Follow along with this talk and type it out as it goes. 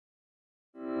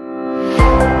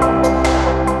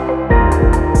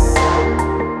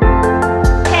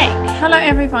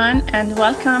everyone, and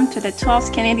welcome to the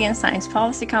 12th Canadian Science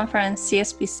Policy Conference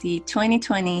CSPC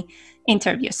 2020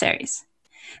 interview series.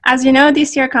 As you know,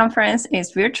 this year's conference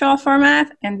is virtual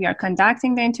format, and we are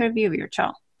conducting the interview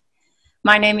virtual.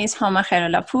 My name is Homa,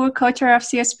 co-chair of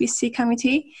CSPC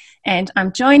committee, and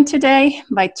I'm joined today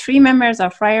by three members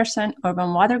of Ryerson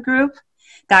Urban Water Group,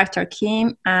 Dr.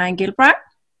 Kim Gilbride,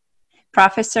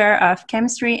 Professor of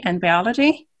Chemistry and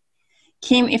Biology.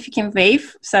 Kim, if you can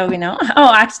wave so we know.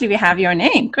 Oh, actually, we have your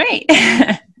name. Great.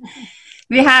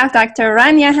 We have Dr.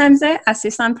 Rania Hamza,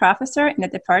 Assistant Professor in the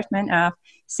Department of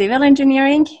Civil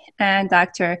Engineering, and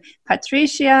Dr.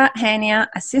 Patricia Hania,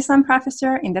 Assistant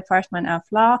Professor in the Department of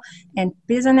Law and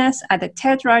Business at the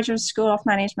Ted Rogers School of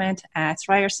Management at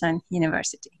Ryerson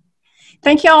University.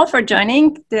 Thank you all for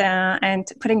joining and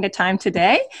putting the time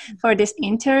today for this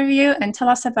interview, and tell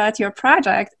us about your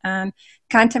project on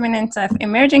contaminants of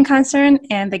emerging concern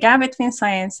and the gap between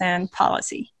science and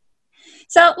policy.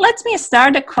 So let me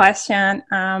start the question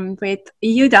with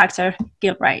you, Dr.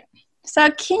 Gilbride.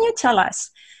 So can you tell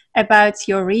us about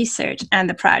your research and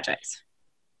the project?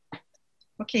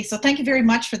 Okay, so thank you very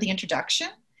much for the introduction.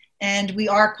 And we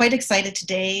are quite excited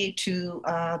today to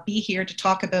be here to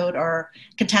talk about our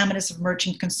contaminants of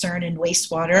emerging concern in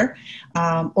wastewater,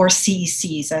 or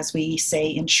CECs, as we say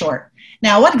in short.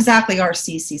 Now, what exactly are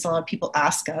CECs? A lot of people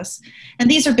ask us. And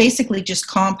these are basically just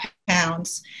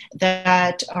compounds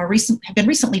that are have been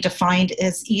recently defined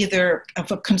as either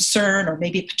of a concern or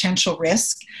maybe a potential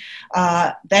risk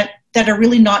that are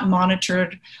really not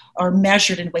monitored or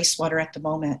measured in wastewater at the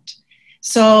moment.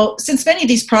 So since many of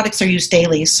these products are used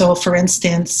daily, so for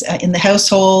instance, in the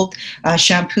household,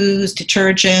 shampoos,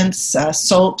 detergents,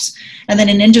 soaps, and then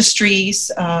in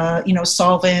industries,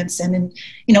 solvents, and in,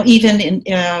 even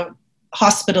in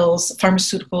hospitals,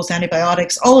 pharmaceuticals,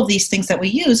 antibiotics, all of these things that we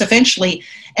use eventually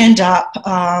end up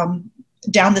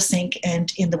down the sink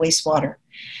and in the wastewater.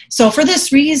 So for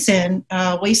this reason,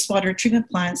 wastewater treatment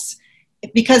plants,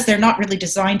 because they're not really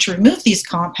designed to remove these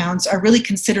compounds, are really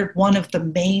considered one of the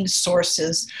main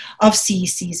sources of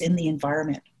CECs in the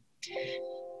environment.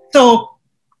 So,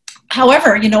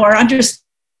 however, our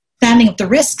understanding of the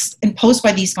risks imposed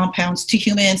by these compounds to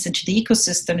humans and to the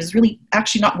ecosystem is really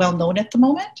actually not well known at the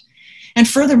moment. And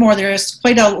furthermore, there is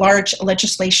quite a large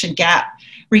legislation gap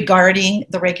regarding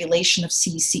the regulation of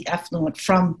CEC effluent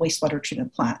from wastewater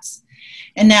treatment plants.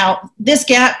 And now this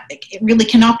gap, it really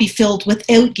cannot be filled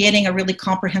without getting a really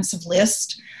comprehensive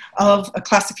list of a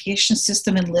classification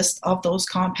system and list of those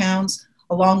compounds,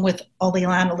 along with all the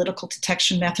analytical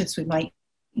detection methods we might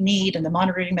need and the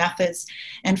monitoring methods,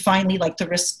 and finally, like the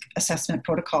risk assessment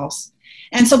protocols.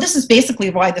 And so this is basically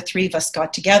why the three of us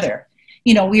got together.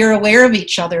 We are aware of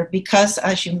each other because,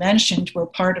 as you mentioned, we're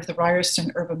part of the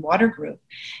Ryerson Urban Water Group.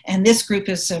 And this group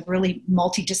is a really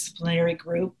multidisciplinary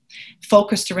group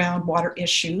focused around water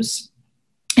issues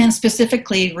and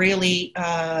specifically really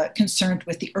concerned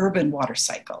with the urban water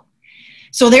cycle.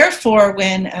 So therefore,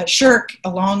 when SSHRC,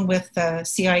 along with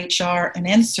CIHR and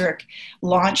NSERC,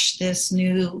 launched this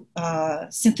new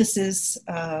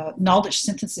knowledge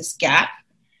synthesis gap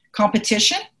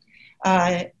competition,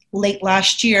 late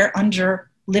last year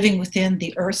under Living Within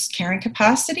the Earth's Carrying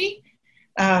Capacity,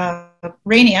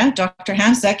 Rania, Dr.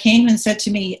 Hamza, came and said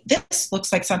to me, this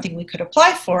looks like something we could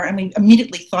apply for. And we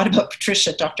immediately thought about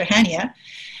Patricia, Dr. Hania,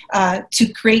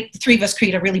 the three of us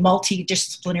create a really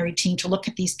multidisciplinary team to look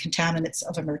at these contaminants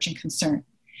of emerging concern.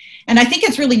 And I think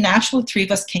it's really natural the three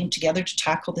of us came together to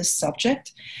tackle this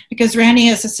subject because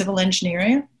Rania is a civil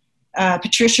engineer,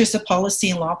 Patricia is a policy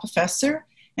and law professor,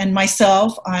 and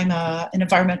myself, I'm an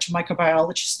environmental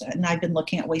microbiologist, and I've been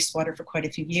looking at wastewater for quite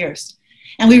a few years.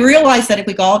 And we realized that if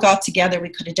we all got together, we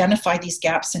could identify these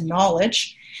gaps in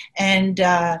knowledge and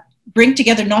bring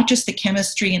together not just the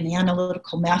chemistry and the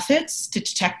analytical methods to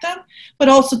detect them, but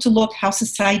also to look how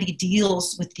society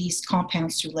deals with these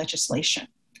compounds through legislation.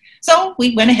 So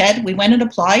we went ahead, we went and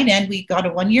applied, and we got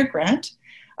a one-year grant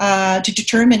to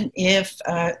determine if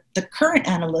the current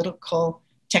analytical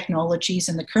technologies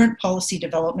and the current policy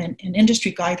development and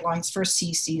industry guidelines for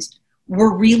CECs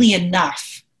were really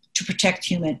enough to protect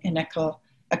human and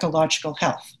ecological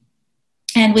health.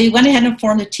 And we went ahead and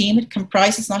formed a team. It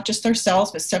comprises not just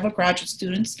ourselves, but several graduate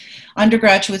students,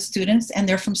 undergraduate students, and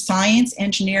they're from science,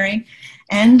 engineering,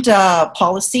 and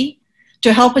policy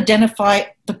to help identify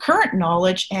the current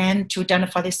knowledge and to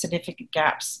identify the significant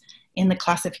gaps in the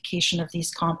classification of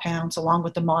these compounds, along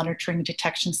with the monitoring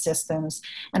detection systems,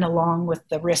 and along with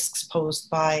the risks posed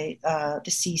by the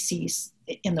CECs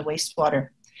in the wastewater.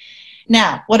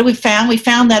 Now, what have we found? We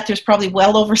found that there's probably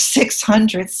well over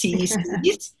 600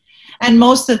 CECs, and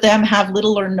most of them have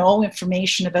little or no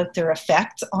information about their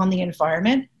effect on the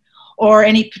environment, or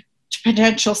any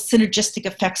potential synergistic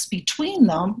effects between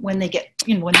them when they get,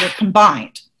 when they're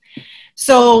combined.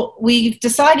 So we've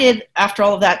decided, after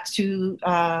all of that, to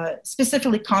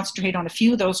specifically concentrate on a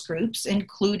few of those groups,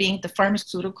 including the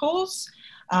pharmaceuticals,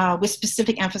 with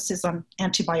specific emphasis on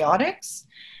antibiotics,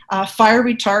 fire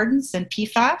retardants and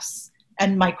PFAS,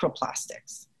 and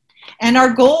microplastics. And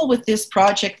our goal with this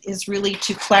project is really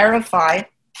to clarify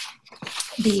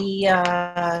the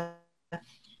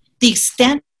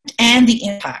extent and the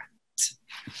impact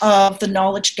of the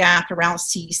knowledge gap around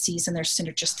CECs and their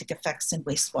synergistic effects in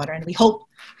wastewater. And we hope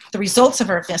the results of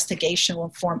our investigation will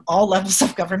inform all levels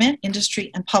of government,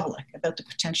 industry, and public about the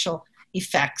potential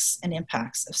effects and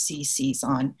impacts of CECs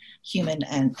on human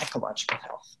and ecological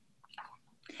health.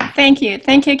 Thank you.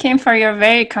 Thank you, Kim, for your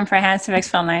very comprehensive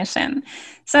explanation.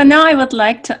 So now I would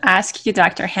like to ask you,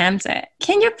 Dr. Hamza,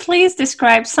 can you please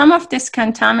describe some of these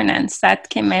contaminants that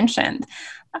Kim mentioned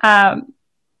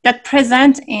that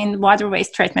present in water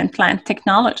waste treatment plant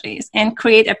technologies and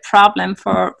create a problem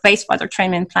for wastewater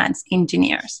treatment plants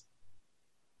engineers?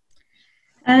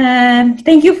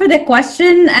 Thank you for the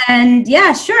question. And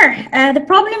yeah, sure. The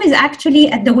problem is actually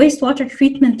at the wastewater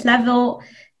treatment level.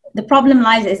 The problem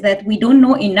lies is that we don't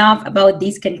know enough about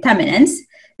these contaminants.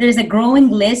 There's a growing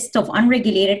list of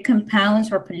unregulated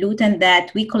compounds or pollutants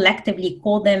that we collectively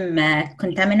call them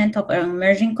contaminant of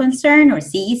emerging concern, or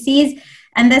CECs.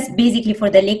 And that's basically for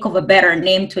the lack of a better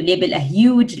name to label a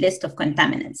huge list of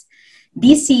contaminants.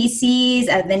 These CECs,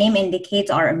 as the name indicates,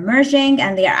 are emerging,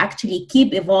 and they are actually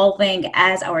keep evolving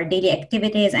as our daily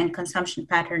activities and consumption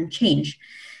pattern change.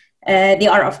 They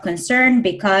are of concern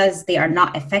because they are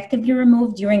not effectively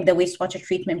removed during the wastewater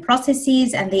treatment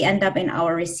processes, and they end up in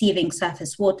our receiving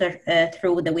surface water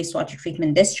through the wastewater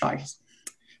treatment discharges.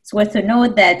 It's worth to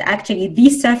note that actually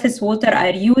these surface water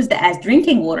are used as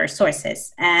drinking water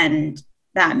sources, and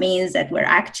that means that we're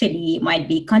actually might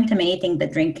be contaminating the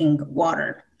drinking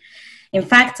water. In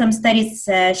fact, some studies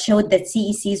showed that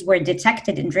CECs were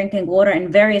detected in drinking water in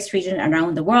various regions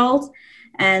around the world.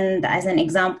 And as an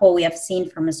example, we have seen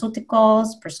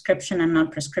pharmaceuticals, prescription and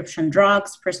non-prescription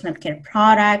drugs, personal care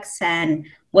products. And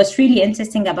what's really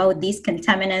interesting about these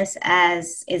contaminants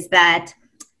is that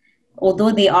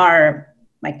although they are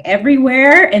like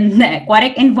everywhere in the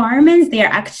aquatic environments,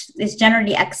 it's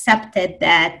generally accepted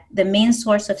that the main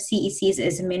source of CECs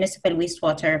is municipal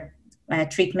wastewater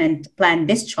treatment plant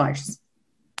discharges.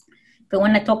 If we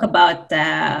want to talk about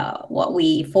what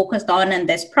we focused on in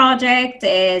this project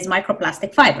is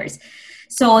microplastic fibers.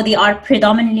 So they are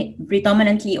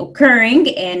predominantly occurring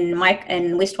in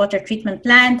wastewater treatment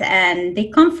plant, and they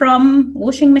come from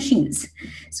washing machines.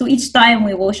 So each time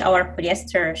we wash our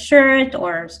polyester shirt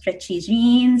or stretchy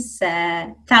jeans,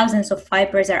 thousands of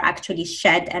fibers are actually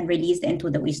shed and released into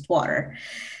the wastewater.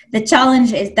 The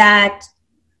challenge is that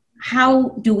how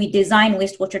do we design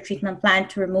wastewater treatment plant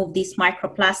to remove these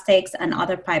microplastics and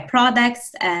other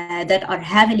byproducts that are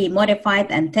heavily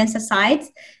modified and pesticides?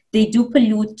 They do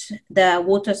pollute the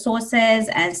water sources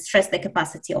and stress the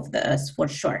capacity of the earth for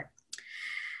sure.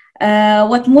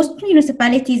 What most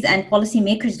municipalities and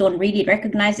policymakers don't really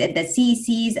recognize is that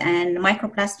CECs and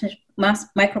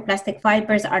microplastic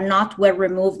fibers are not well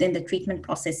removed in the treatment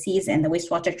processes in the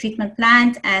wastewater treatment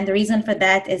plant. And the reason for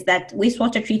that is that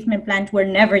wastewater treatment plants were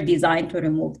never designed to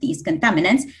remove these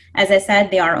contaminants. As I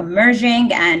said, they are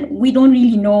emerging, and we don't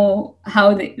really know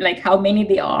how many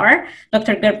they are.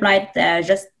 Dr. Gilbride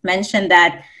just mentioned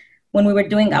that when we were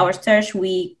doing our search,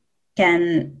 we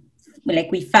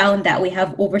found that we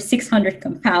have over 600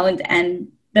 compounds, and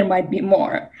there might be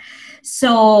more.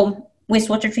 So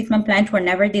wastewater treatment plants were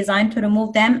never designed to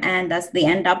remove them, and thus they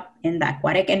end up in the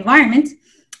aquatic environment.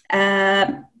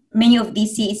 Many of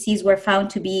these CECs were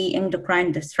found to be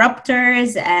endocrine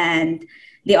disruptors, and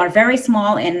they are very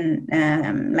small in,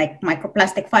 like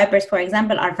microplastic fibers, for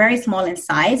example, are very small in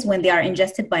size when they are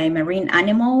ingested by marine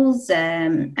animals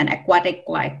and aquatic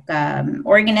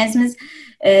organisms.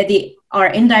 They are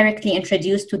indirectly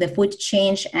introduced to the food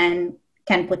chain and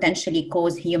can potentially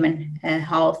cause human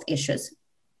health issues.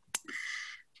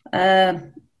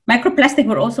 Microplastic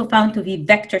were also found to be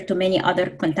vector to many other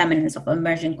contaminants of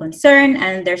emerging concern,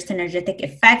 and their synergetic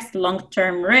effects,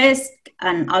 long-term risk,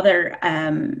 and other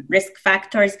risk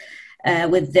factors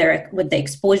with the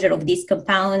exposure of these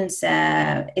compounds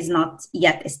is not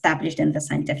yet established in the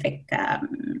scientific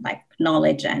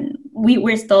knowledge, and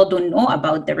we still don't know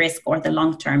about the risk or the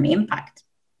long-term impact.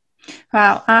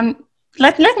 Wow.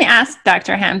 Let me ask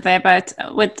Dr. Hamza, but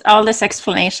with all this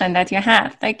explanation that you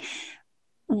have,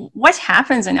 what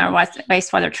happens in our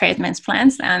wastewater treatment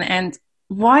plants, and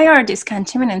why are these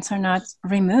contaminants are not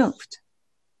removed?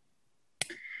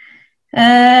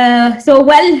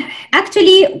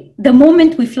 Actually, the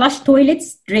moment we flush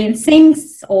toilets, drain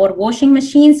sinks, or washing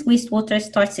machines, wastewater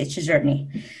starts its journey.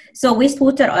 So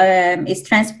wastewater is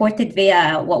transported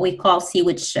via what we call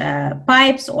sewage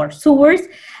pipes or sewers,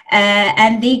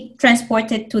 and they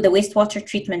transport it to the wastewater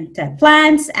treatment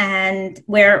plants, and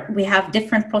where we have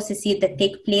different processes that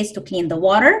take place to clean the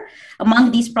water.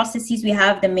 Among these processes, we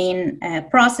have the main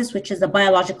process, which is the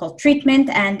biological treatment,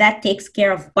 and that takes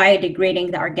care of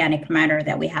biodegrading the organic matter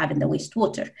that we have in the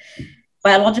wastewater.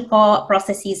 Biological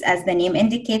processes, as the name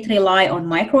indicates, rely on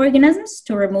microorganisms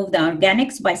to remove the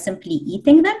organics by simply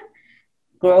eating them,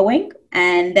 growing,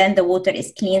 and then the water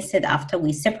is cleansed after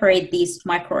we separate these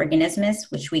microorganisms,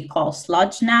 which we call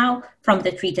sludge now, from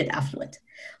the treated effluent.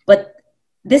 But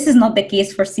this is not the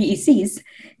case for CECs.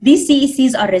 These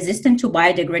CECs are resistant to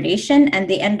biodegradation, and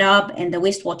they end up in the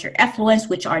wastewater effluents,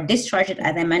 which are discharged,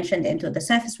 as I mentioned, into the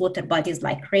surface water bodies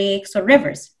like creeks or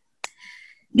rivers.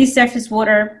 These surface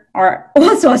water are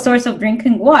also a source of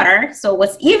drinking water. So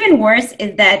what's even worse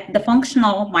is that the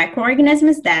functional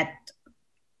microorganisms that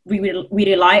we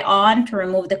rely on to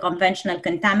remove the conventional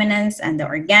contaminants and the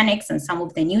organics and some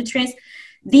of the nutrients,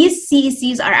 these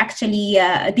CECs are actually,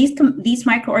 these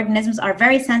microorganisms are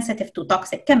very sensitive to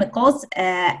toxic chemicals,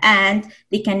 and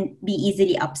they can be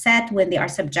easily upset when they are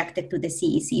subjected to the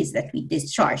CECs that we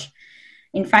discharge.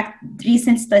 In fact,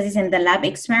 recent studies in the lab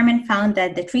experiment found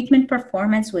that the treatment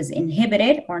performance was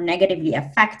inhibited or negatively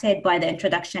affected by the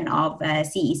introduction of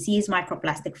CECs,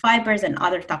 microplastic fibers, and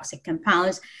other toxic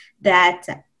compounds that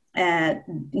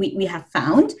we have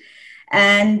found.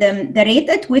 And the rate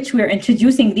at which we're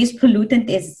introducing these pollutants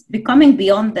is becoming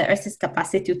beyond the Earth's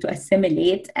capacity to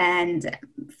assimilate. And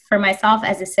for myself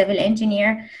as a civil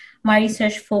engineer, my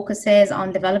research focuses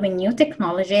on developing new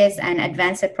technologies and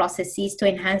advanced processes to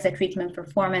enhance the treatment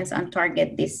performance and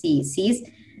target these CECs.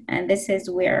 And this is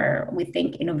where we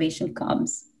think innovation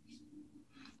comes.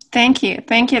 Thank you,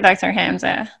 Dr.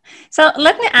 Hamza. So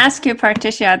let me ask you,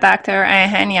 Patricia, Dr.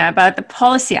 Hania, about the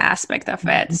policy aspect of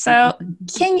it. So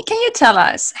can you tell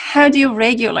us, how do you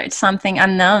regulate something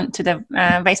unknown to the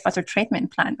wastewater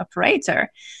treatment plant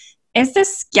operator? Is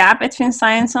this gap between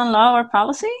science and law or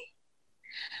policy?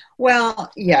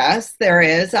 Well, yes, there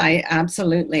is.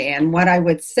 Absolutely. And what I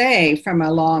would say from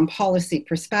a law and policy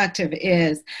perspective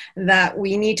is that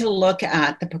we need to look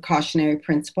at the precautionary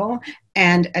principle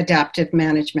and adaptive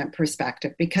management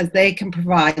perspective, because they can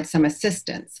provide some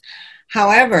assistance.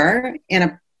 However, in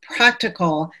a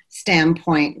practical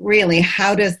standpoint, really,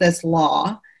 how does this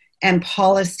law and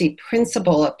policy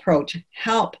principle approach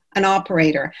help an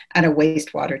operator at a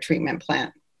wastewater treatment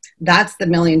plant? That's the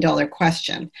million-dollar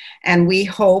question. And we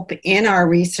hope in our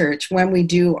research, when we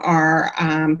do our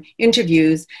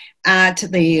interviews at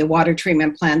the water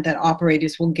treatment plant, that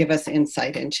operators will give us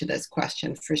insight into this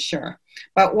question for sure.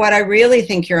 But what I really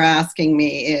think you're asking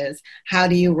me is, how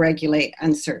do you regulate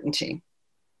uncertainty?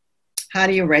 How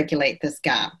do you regulate this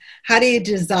gap? How do you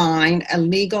design a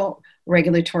legal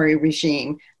regulatory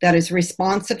regime that is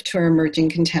responsive to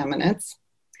emerging contaminants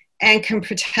and can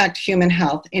protect human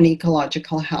health and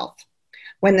ecological health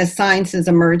when the science is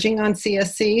emerging on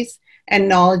CSCs and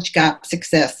knowledge gaps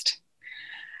exist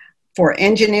for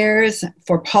engineers,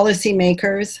 for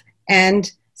policymakers?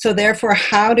 And so therefore,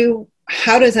 how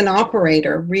does an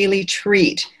operator really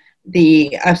treat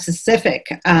a specific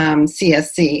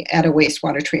CSC at a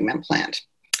wastewater treatment plant?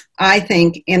 I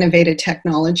think innovative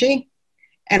technology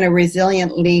and a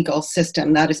resilient legal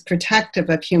system that is protective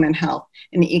of human health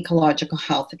and ecological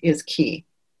health is key.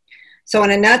 So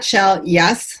in a nutshell,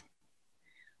 yes,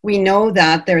 we know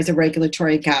that there's a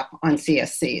regulatory gap on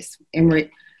CSCs in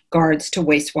regards to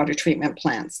wastewater treatment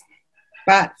plants.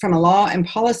 But from a law and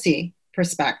policy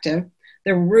perspective,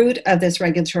 the root of this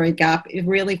regulatory gap, it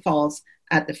really falls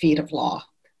at the feet of law.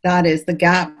 That is, the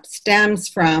gap stems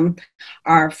from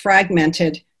our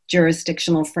fragmented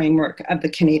jurisdictional framework of the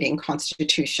Canadian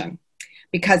Constitution.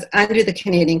 Because under the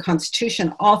Canadian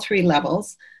Constitution, all three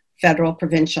levels, federal,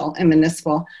 provincial, and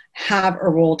municipal, have a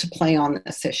role to play on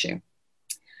this issue.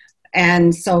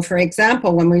 And so, for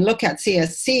example, when we look at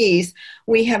CSCs,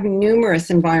 we have numerous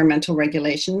environmental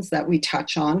regulations that we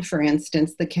touch on. For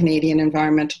instance, the Canadian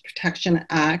Environmental Protection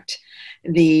Act,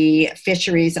 the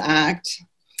Fisheries Act,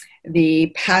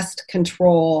 the Pest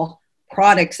Control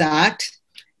Products Act,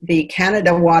 the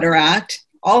Canada Water Act,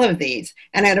 all of these.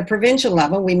 And at a provincial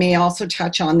level, we may also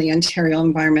touch on the Ontario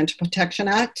Environmental Protection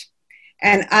Act.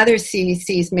 And other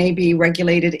CECs may be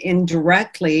regulated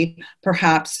indirectly,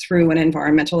 perhaps through an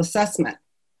environmental assessment.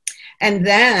 And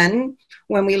then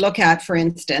when we look at, for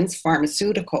instance,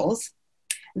 pharmaceuticals,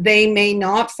 they may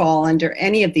not fall under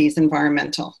any of these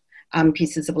environmental.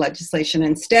 pieces of legislation.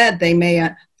 Instead, they may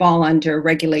fall under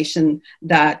regulation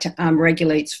that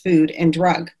regulates food and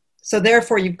drug. So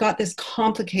therefore, you've got this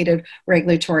complicated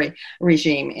regulatory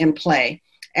regime in play.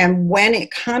 And when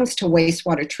it comes to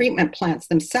wastewater treatment plants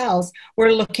themselves,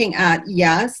 we're looking at,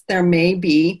 yes, there may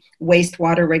be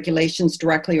wastewater regulations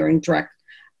directly or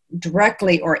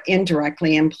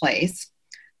indirectly in place.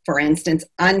 For instance,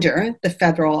 under the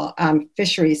Federal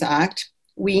Fisheries Act,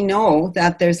 we know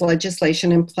that there's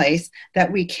legislation in place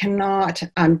that we cannot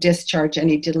discharge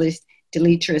any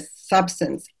deleterious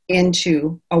substance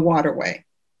into a waterway.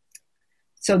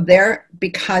 So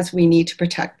because we need to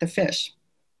protect the fish.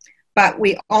 But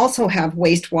we also have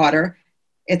wastewater.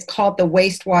 It's called the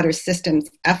Wastewater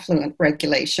Systems Effluent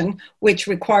Regulation, which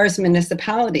requires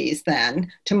municipalities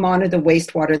then to monitor the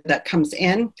wastewater that comes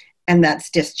in and that's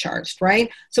discharged, right?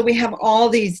 So we have all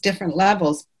these different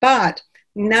levels, but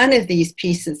none of these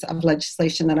pieces of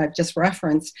legislation that I've just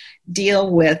referenced deal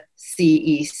with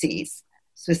CECs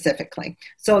specifically.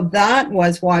 So that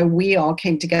was why we all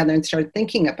came together and started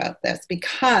thinking about this,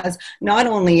 because not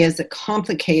only is it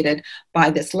complicated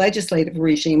by this legislative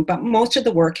regime, but most of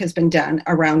the work has been done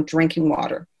around drinking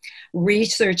water.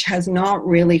 Research has not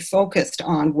really focused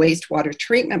on wastewater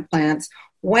treatment plants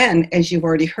when, as you've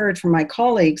already heard from my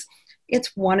colleagues,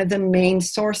 it's one of the main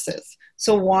sources.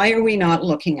 So why are we not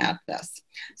looking at this?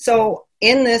 So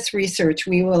in this research,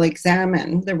 we will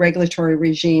examine the regulatory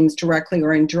regimes directly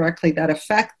or indirectly that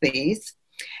affect these.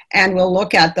 And we'll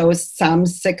look at those some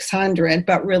 600,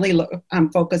 but really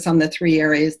focus on the three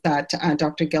areas that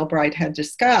Dr. Gilbride had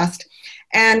discussed,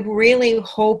 and really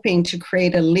hoping to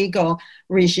create a legal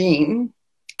regime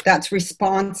that's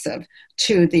responsive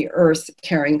to the Earth's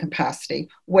carrying capacity,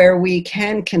 where we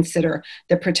can consider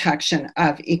the protection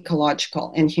of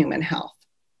ecological and human health.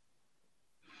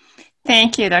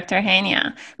 Thank you, Dr.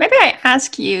 Hania. Maybe I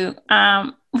ask you,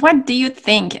 what do you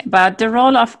think about the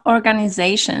role of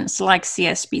organizations like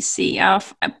CSPC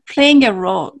of playing a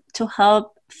role to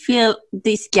help fill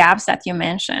these gaps that you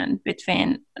mentioned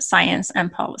between science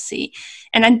and policy,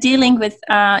 and then dealing with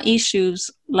issues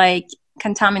like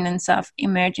contaminants of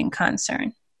emerging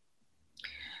concern?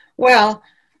 Well,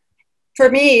 for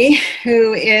me,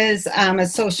 who is a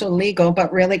social legal,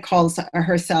 but really calls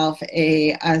herself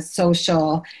a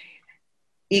social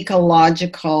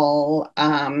ecological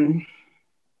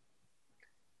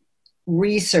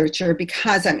researcher,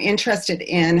 because I'm interested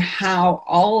in how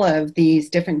all of these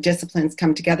different disciplines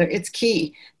come together, it's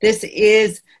key. This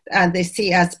is, the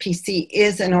CSPC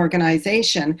is an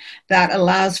organization that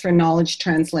allows for knowledge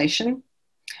translation,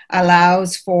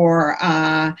 allows for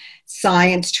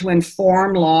science to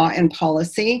inform law and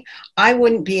policy. I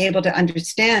wouldn't be able to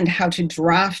understand how to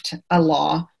draft a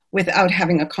law without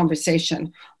having a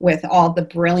conversation with all the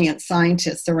brilliant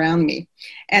scientists around me.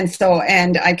 And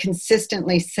I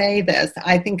consistently say this,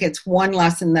 I think it's one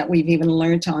lesson that we've even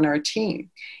learned on our team,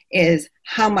 is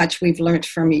how much we've learned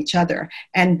from each other.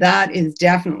 And that is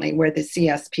definitely where the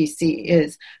CSPC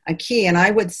is a key. And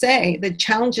I would say the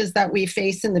challenges that we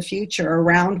face in the future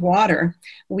around water,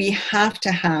 we have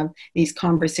to have these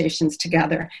conversations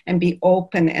together and be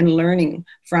open and learning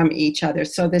from each other.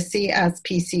 So the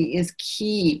CSPC is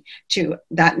key to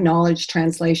that knowledge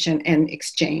translation and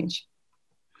exchange.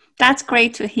 That's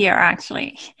great to hear,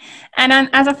 actually. And then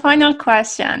as a final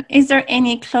question, is there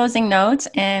any closing notes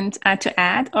and to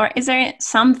add, or is there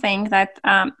something that,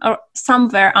 or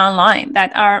somewhere online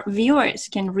that our viewers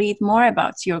can read more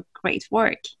about your great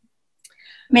work?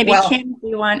 Maybe Kim,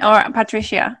 you want, or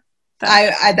Patricia?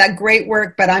 I that great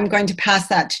work, but I'm going to pass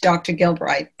that to Dr.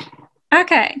 Gilbride.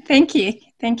 Okay, thank you.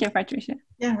 Thank you, Patricia.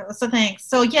 Yeah, so thanks.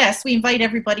 So yes, we invite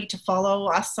everybody to follow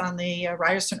us on the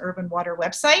Ryerson Urban Water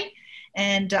website.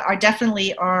 And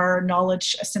our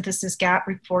knowledge synthesis gap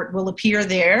report will appear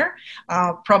there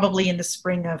probably in the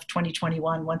spring of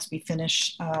 2021 once we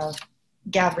finish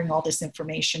gathering all this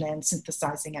information and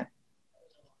synthesizing it.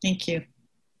 Thank you.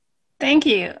 Thank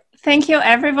you. Thank you,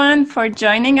 everyone, for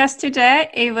joining us today.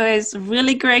 It was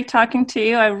really great talking to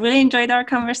you. I really enjoyed our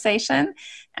conversation,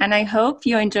 and I hope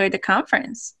you enjoyed the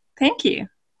conference. Thank you.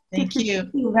 Thank you.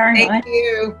 Thank you very much. Thank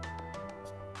you.